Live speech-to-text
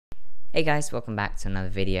Hey guys, welcome back to another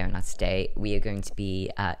video. Now today we are going to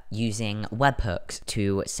be using webhooks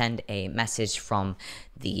to send a message from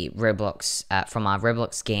the Roblox, from our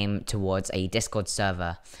Roblox game towards a Discord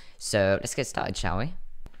server. So let's get started, shall we?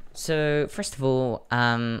 So first of all,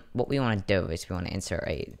 what we want to do is we want to insert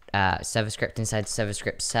a server script inside server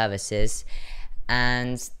script services.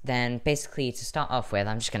 And then basically to start off with,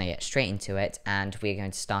 I'm just going to get straight into it, and we're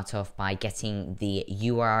going to start off by getting the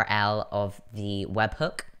URL of the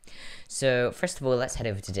webhook. So first of all, let's head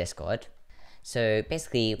over to Discord. So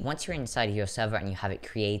basically, once you're inside of your server and you have it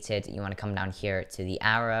created, you want to come down here to the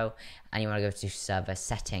arrow and you want to go to server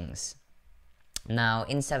settings. Now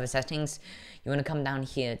in server settings, you want to come down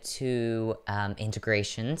here to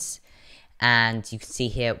integrations, and you can see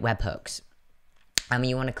here webhooks.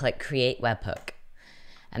 You want to click create webhook.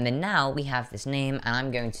 And then now we have this name, and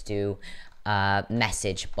I'm going to do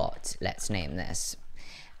message bot. Let's name this.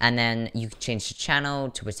 And then you can change the channel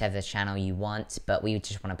to whichever channel you want, but we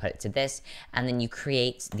just want to put it to this. And then you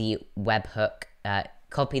create the webhook,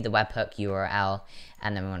 copy the webhook URL,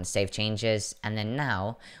 and then we want to save changes. And then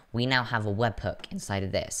now, we now have a webhook inside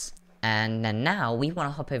of this. And then now, we want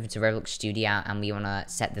to hop over to Roblox Studio, and we want to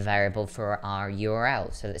set the variable for our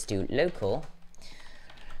URL. So let's do local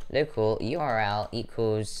URL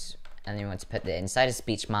equals, and then you want to put the inside of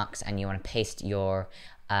speech marks, and you want to paste your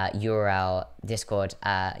URL, Discord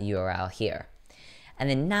URL here. And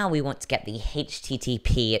then now we want to get the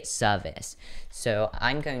HTTP service. So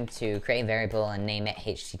I'm going to create a variable and name it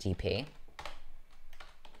HTTP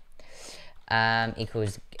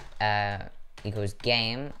equals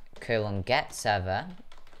game :get server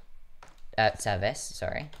service,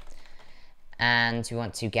 sorry. And we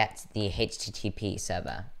want to get the HTTP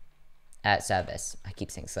server service. I keep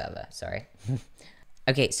saying server, sorry.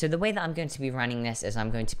 Okay, so the way that I'm going to be running this is I'm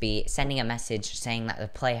going to be sending a message saying that the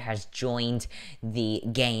player has joined the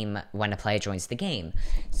game when a player joins the game.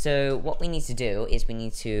 So what we need to do is we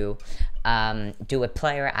need to do a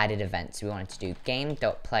player added event. So we want to do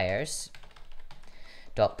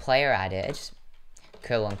game.players.playerAdded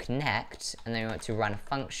 :connect, and then we want to run a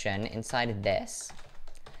function inside of this.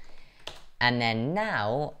 And then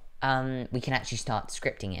now we can actually start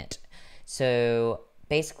scripting it. So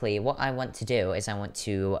basically, what I want to do is I want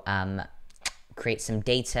to create some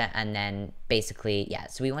data, and then basically, yeah,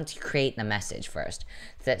 so we want to create the message first.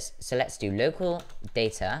 So let's do local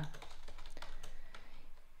data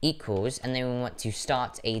equals, and then we want to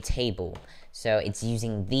start a table. So it's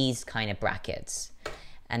using these kind of brackets.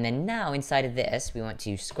 And then now inside of this, we want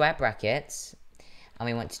to square brackets, and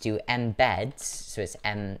we want to do embeds. So it's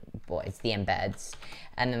it's the embeds.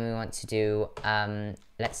 And then we want to do,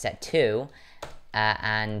 let's set 2.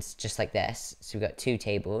 And just like this, so we've got 2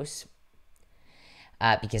 tables,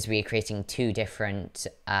 because we are creating 2 different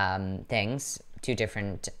things, 2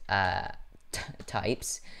 different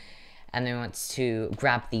types. And then we want to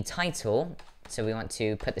grab the title, so we want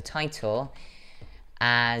to put the title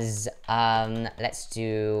as, let's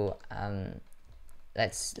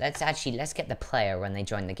get the player when they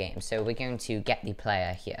join the game. So we're going to get the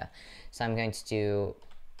player here. So I'm going to do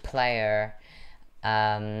player,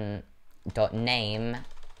 .name,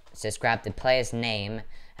 so let's grab the player's name,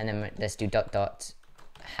 and then let's do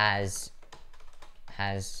has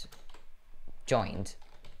joined.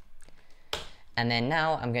 And then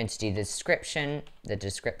now I'm going to do the description,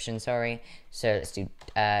 sorry. So let's do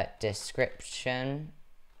description,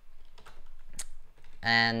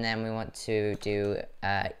 and then we want to do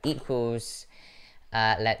equals,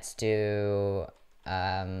 let's do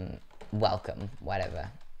welcome,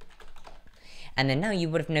 whatever. And then now you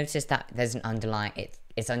would have noticed that there's an underline,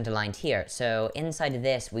 it's underlined here. So inside of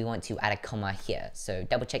this, we want to add a comma here. So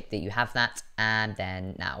double check that you have that, and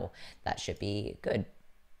then now that should be good.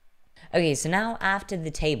 Okay, so now after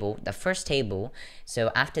the table, the first table, so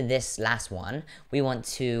after this last one, we want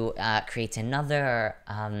to create another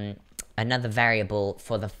variable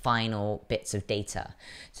for the final bits of data.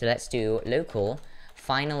 So let's do local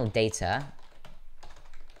final data.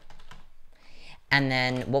 And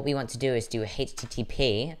then what we want to do is do a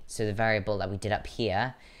HTTP, so the variable that we did up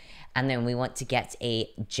here, and then we want to get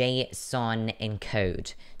a JSON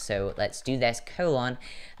encode. So let's do this, colon,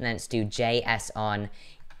 and then let's do JSON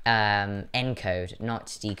encode,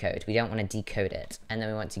 not decode. We don't want to decode it. And then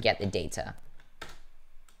we want to get the data.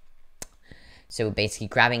 So we're basically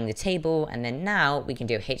grabbing the table, and then now we can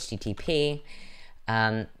do HTTP,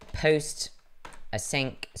 post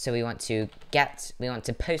async. So we want to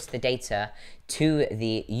post the data to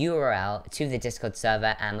the URL, to the Discord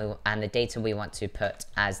server, and the data we want to put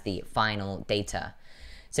as the final data.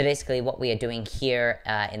 So basically what we are doing here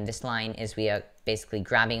in this line is we are basically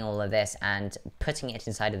grabbing all of this and putting it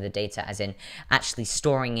inside of the data, as in actually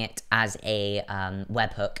storing it as a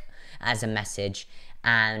webhook, as a message,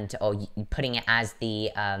 and or putting it as the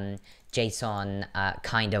JSON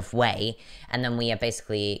kind of way, and then we are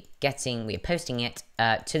basically posting it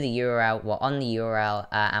to the URL, we're on the URL,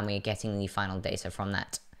 and we're getting the final data from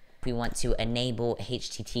that. We want to enable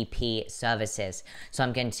HTTP services, so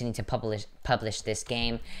I'm going to need to publish this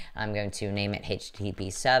game. I'm going to name it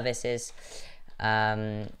HTTP services,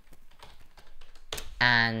 and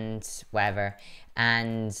whatever,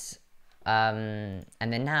 and then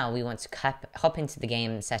now we want to hop into the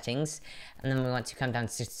game settings, and then we want to come down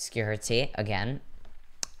to security again,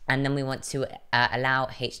 and then we want to allow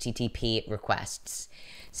HTTP requests,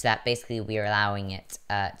 so that basically we are allowing it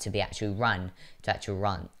to actually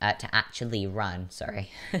run. Sorry.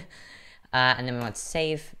 And then we want to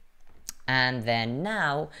save, and then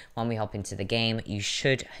now when we hop into the game, you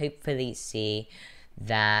should hopefully see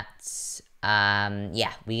that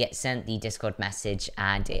yeah, we get sent the Discord message,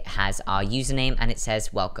 and it has our username and it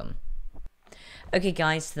says welcome. Okay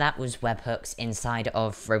guys, so that was webhooks inside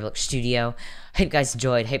of Roblox Studio. Hope you guys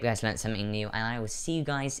enjoyed, hope you guys learned something new, and I will see you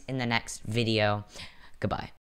guys in the next video. Goodbye.